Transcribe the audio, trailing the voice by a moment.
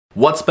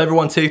What's up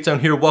everyone,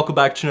 Takedown here, welcome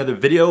back to another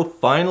video.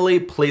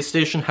 Finally,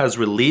 PlayStation has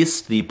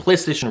released the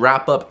PlayStation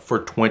wrap-up for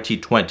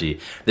 2020.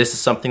 This is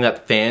something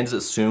that fans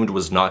assumed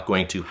was not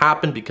going to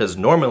happen because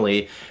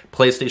normally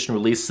PlayStation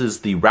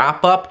releases the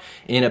wrap-up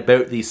in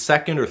about the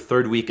second or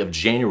third week of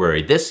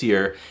January. This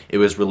year, it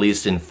was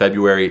released in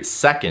February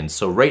 2nd.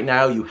 So right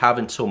now, you have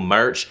until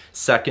March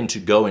 2nd to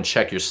go and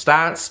check your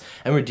stats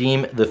and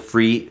redeem the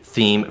free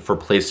theme for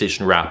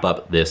PlayStation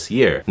wrap-up this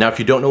year. Now, if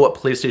you don't know what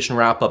PlayStation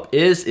wrap-up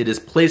is, it is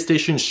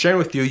PlayStation sharing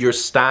with you your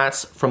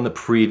stats from the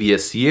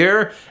previous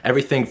year.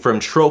 Everything from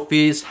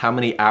trophies, how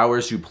many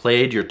hours you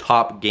played, your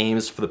top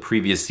games for the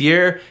previous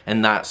year,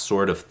 and that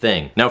sort of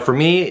thing. Now, for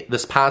me,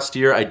 this past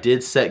year, I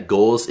did set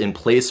goals in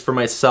place for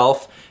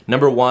myself.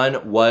 Number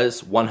one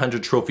was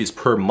 100 trophies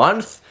per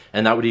month,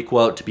 and that would equal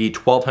out to be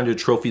 1,200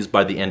 trophies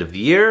by the end of the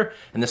year.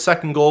 And the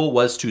second goal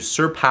was to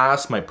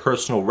surpass my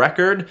personal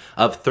record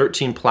of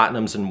 13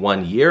 platinums in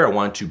 1 year. I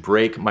wanted to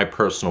break my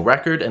personal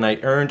record, and I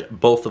earned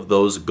both of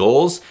those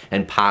goals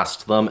and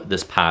passed them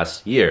this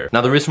past year.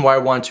 Now, the reason why I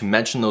wanted to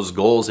mention those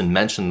goals and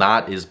mention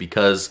that is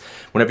because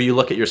whenever you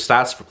look at your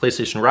stats for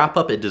PlayStation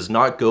Wrap-Up, it does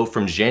not go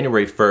from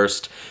January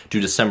 1st to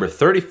December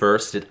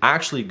 31st. It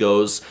actually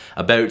goes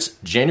about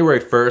January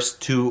 1st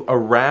to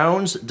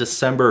around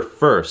December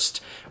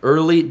 1st.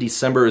 Early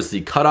December is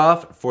the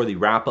cutoff for the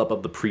wrap-up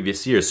of the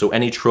previous year. So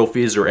any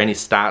trophies or any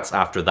stats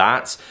after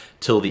that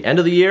till the end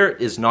of the year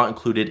is not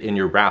included in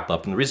your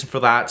wrap-up. And the reason for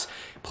that,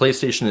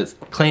 PlayStation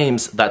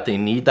claims that they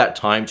need that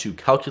time to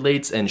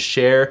calculate and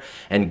share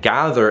and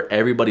gather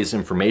everybody's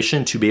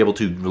information to be able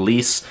to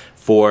release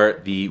for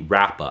the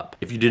wrap-up.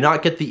 If you did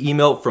not get the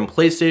email from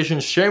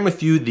PlayStation sharing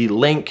with you the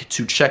link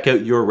to check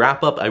out your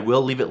wrap-up, I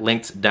will leave it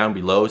linked down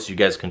below so you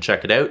guys can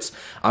check it out.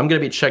 I'm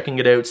gonna be checking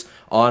it out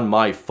on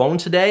my phone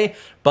today,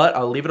 but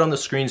I'll leave it on the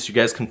screen so you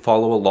guys can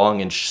follow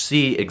along and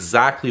see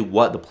exactly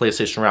what the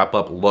PlayStation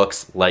wrap-up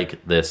looks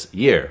like this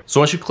year.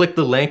 So once you click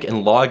the link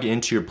and log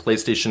into your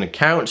PlayStation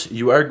account,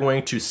 you are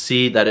going to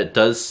see that it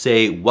does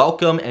say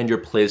welcome and your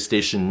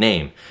PlayStation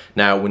name.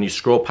 Now, when you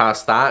scroll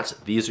past that,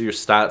 these are your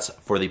stats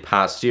for the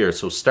past year.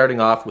 So starting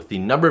off with the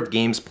number of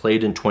games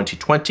played in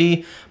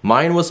 2020,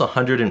 mine was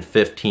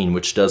 115,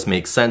 which does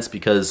make sense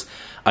because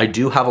I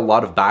do have a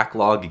lot of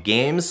backlog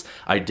games.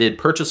 I did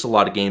purchase a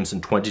lot of games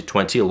in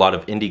 2020, a lot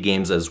of indie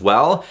games as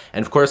well,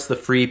 and of course the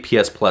free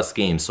PS Plus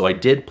games. So I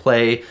did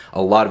play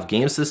a lot of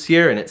games this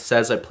year, and it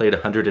says I played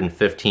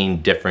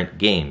 115 different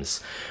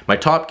games. My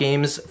top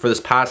games for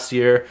this past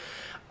year,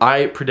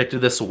 I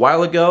predicted this a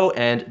while ago,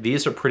 and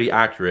these are pretty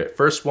accurate.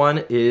 First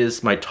one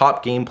is my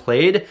top game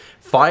played,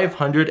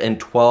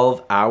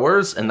 512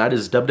 hours, and that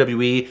is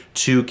WWE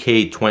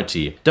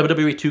 2K20.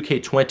 WWE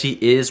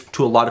 2K20 is,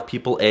 to a lot of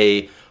people,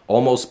 a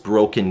almost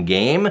broken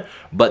game,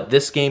 but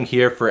this game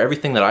here, for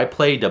everything that I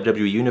play,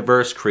 WWE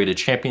Universe, create a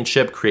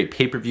championship, create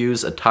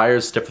pay-per-views,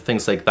 attires, different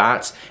things like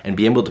that, and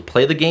be able to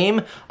play the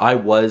game, I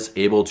was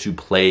able to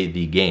play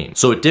the game.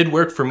 So it did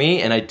work for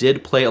me, and I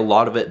did play a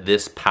lot of it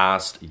this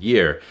past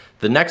year.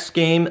 The next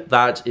game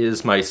that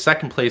is my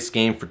second place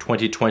game for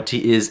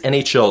 2020 is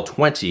NHL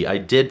 20. I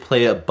did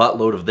play a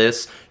buttload of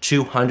this,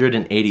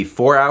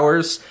 284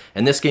 hours.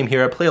 And this game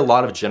here, I play a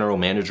lot of general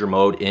manager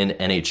mode in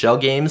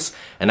NHL games,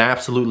 and I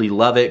absolutely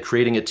love it.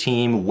 Creating a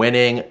team,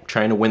 winning,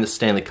 trying to win the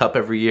Stanley Cup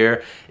every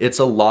year. It's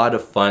a lot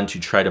of fun to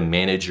try to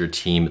manage your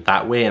team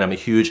that way, and I'm a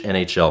huge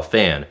NHL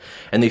fan.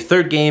 And the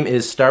third game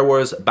is Star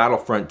Wars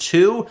Battlefront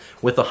 2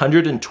 with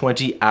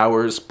 120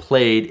 hours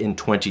played in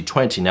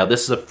 2020. Now,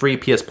 this is a free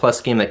PS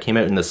Plus game that came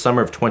out in the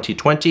summer of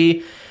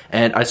 2020,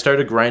 and I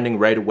started grinding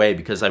right away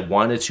because I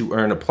wanted to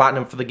earn a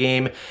platinum for the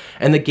game,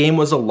 and the game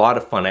was a lot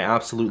of fun. I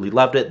absolutely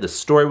loved it. The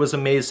story was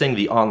amazing.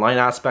 The online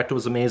aspect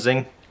was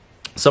amazing.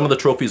 Some of the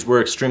trophies were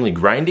extremely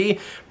grindy,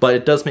 but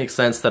it does make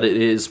sense that it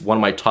is one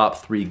of my top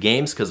 3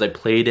 games because I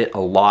played it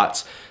a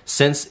lot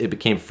since it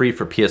became free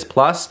for PS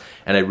Plus,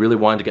 and I really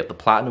wanted to get the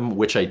platinum,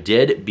 which I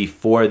did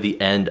before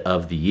the end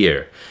of the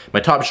year.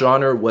 My top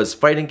genre was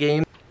fighting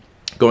game.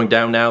 Going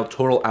down now,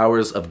 total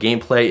hours of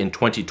gameplay in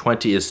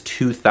 2020 is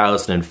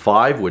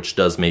 2,005, which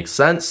does make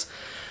sense.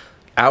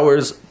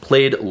 Hours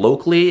played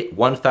locally,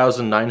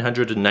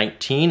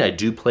 1,919. I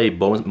do play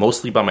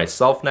mostly by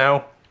myself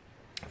now.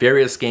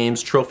 Various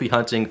games, trophy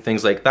hunting,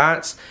 things like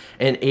that,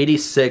 and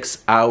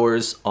 86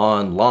 hours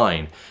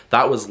online.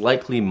 That was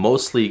likely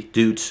mostly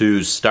due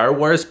to Star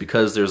Wars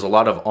because there's a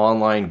lot of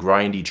online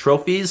grindy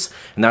trophies,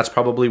 and that's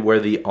probably where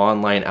the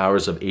online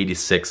hours of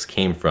 86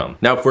 came from.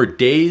 Now, for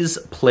days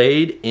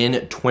played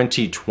in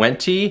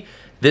 2020,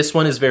 this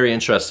one is very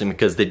interesting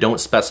because they don't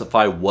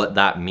specify what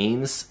that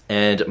means,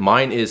 and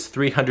mine is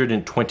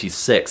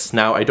 326.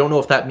 Now, I don't know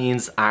if that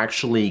means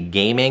actually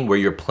gaming, where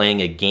you're playing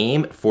a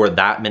game for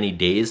that many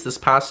days this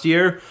past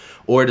year,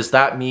 or does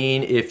that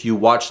mean if you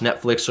watch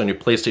Netflix on your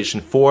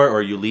PlayStation 4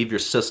 or you leave your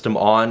system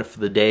on for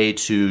the day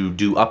to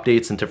do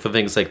updates and different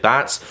things like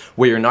that,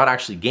 where you're not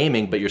actually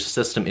gaming but your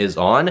system is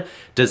on,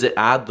 does it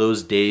add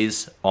those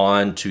days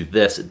on to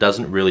this? It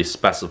doesn't really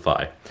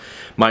specify.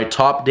 My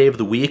top day of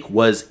the week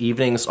was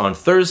evenings on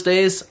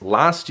Thursdays.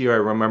 Last year I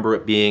remember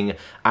it being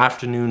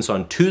afternoons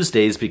on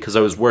Tuesdays because I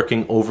was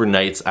working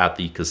overnights at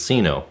the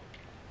casino.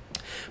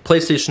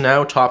 PlayStation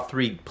Now, top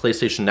 3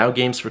 PlayStation Now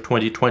games for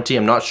 2020.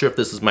 I'm not sure if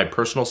this is my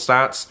personal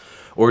stats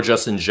or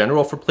just in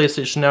general for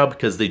PlayStation Now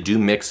because they do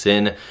mix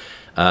in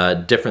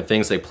different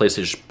things like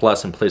PlayStation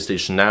Plus and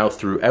PlayStation Now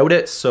throughout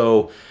it.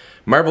 So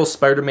Marvel's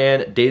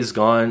Spider-Man, Days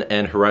Gone,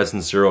 and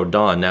Horizon Zero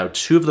Dawn. Now,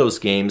 2 of those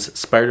games,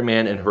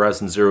 Spider-Man and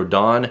Horizon Zero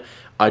Dawn,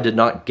 I did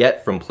not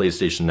get from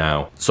PlayStation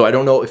Now. So I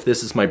don't know if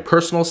this is my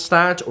personal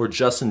stat or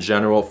just in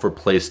general for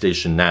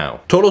PlayStation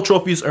Now. Total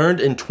trophies earned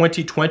in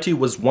 2020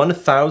 was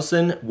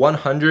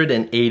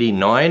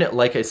 1,189.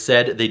 Like I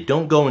said, they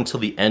don't go until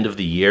the end of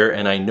the year,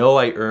 and I know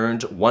I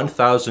earned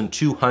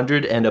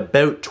 1,200 and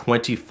about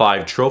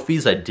 25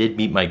 trophies. I did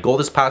meet my goal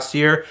this past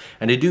year,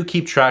 and I do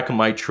keep track of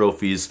my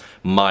trophies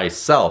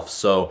myself.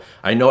 So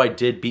I know I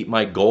did beat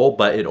my goal,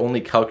 but it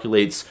only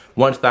calculates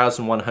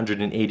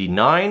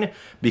 1,189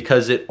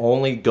 because it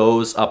only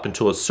goes up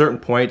until a certain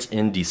point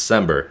in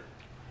December.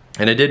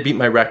 And I did beat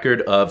my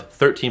record of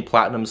 13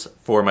 platinums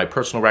for my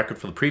personal record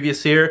for the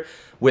previous year,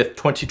 with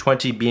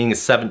 2020 being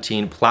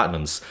 17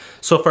 platinums.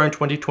 So far in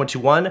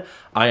 2021,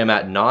 I am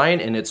at 9,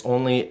 and it's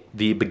only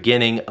the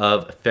beginning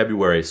of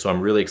February, so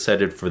I'm really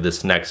excited for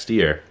this next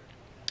year.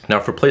 Now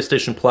for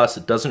PlayStation Plus,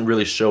 it doesn't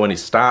really show any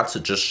stats,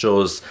 it just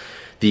shows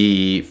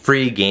the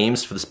free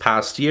games for this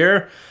past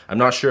year. I'm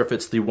not sure if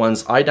it's the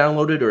ones I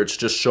downloaded or it's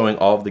just showing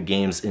all of the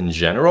games in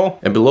general.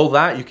 And below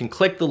that, you can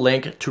click the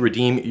link to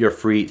redeem your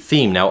free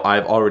theme. Now,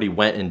 I've already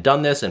went and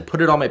done this and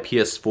put it on my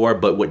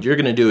PS4, but what you're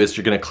gonna do is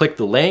you're gonna click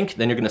the link,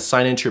 then you're gonna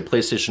sign into your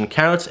PlayStation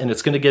account, and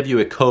it's gonna give you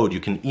a code. You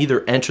can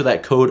either enter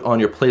that code on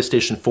your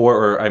PlayStation 4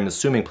 or I'm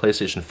assuming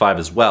PlayStation 5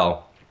 as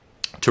well,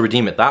 to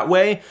redeem it that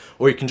way,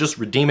 or you can just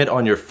redeem it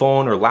on your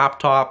phone or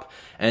laptop,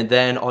 and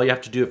then all you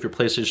have to do if your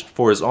PlayStation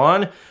 4 is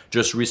on,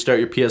 just restart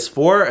your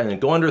PS4 and then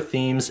go under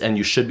themes, and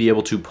you should be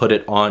able to put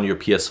it on your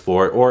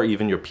PS4 or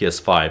even your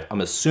PS5. I'm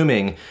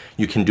assuming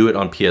you can do it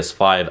on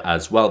PS5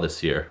 as well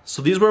this year.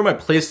 So these were my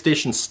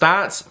PlayStation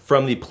stats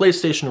from the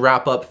PlayStation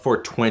wrap up for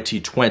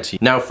 2020.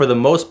 Now for the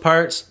most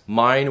part,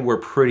 mine were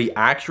pretty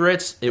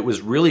accurate. It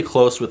was really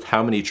close with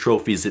how many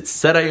trophies it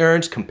said I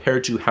earned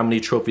compared to how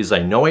many trophies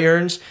I know I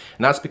earned,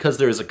 and that's because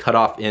there is a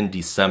cutoff in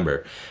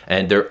December.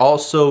 And there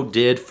also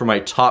did for my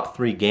top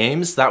 3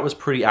 games, that was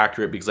pretty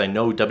accurate because I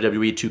know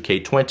WWE 2K20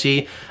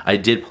 I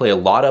did play a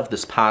lot of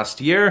this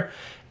past year.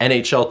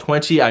 NHL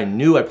 20, I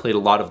knew I played a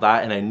lot of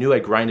that, and I knew I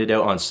grinded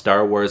out on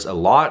Star Wars a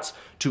lot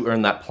to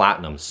earn that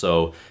platinum.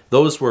 So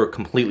those were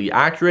completely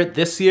accurate.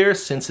 This year,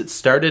 since it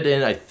started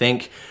in, I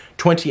think,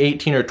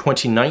 2018 or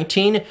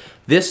 2019,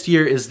 this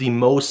year is the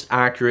most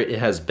accurate it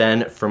has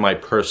been for my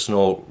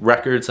personal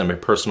records and my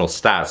personal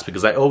stats,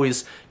 because I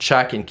always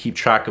check and keep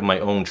track of my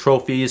own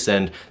trophies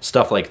and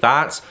stuff like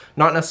that.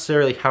 Not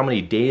necessarily how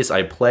many days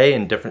I play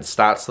and different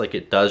stats like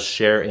it does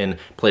share in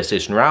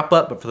PlayStation Wrap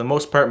Up, but for the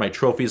most part, my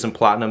trophies and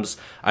platinums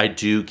I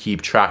do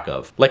keep track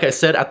of. Like I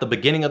said at the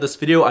beginning of this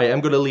video, I am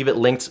going to leave it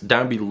linked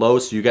down below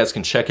so you guys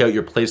can check out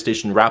your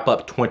PlayStation Wrap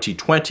Up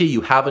 2020.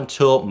 You have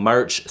until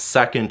March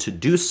 2nd to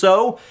do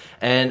so,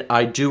 and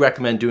I do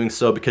recommend doing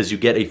so because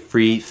you get a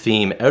free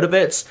theme out of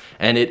it,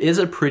 and it is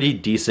a pretty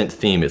decent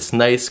theme. It's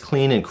nice,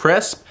 clean, and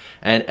crisp,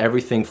 and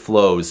everything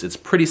flows. It's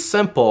pretty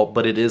simple,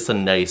 but it is a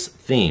nice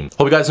theme.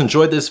 Hope you guys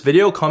enjoyed this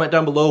video. Comment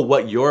down below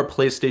what your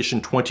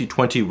PlayStation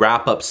 2020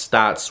 wrap-up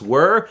stats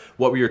were.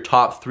 What were your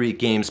top 3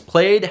 games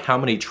played? How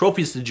many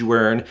trophies did you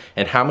earn?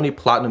 And how many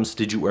platinums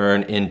did you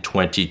earn in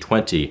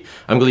 2020?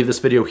 I'm gonna leave this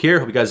video here.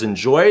 Hope you guys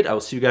enjoyed. I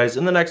will see you guys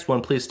in the next one.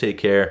 Please take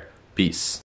care. Peace.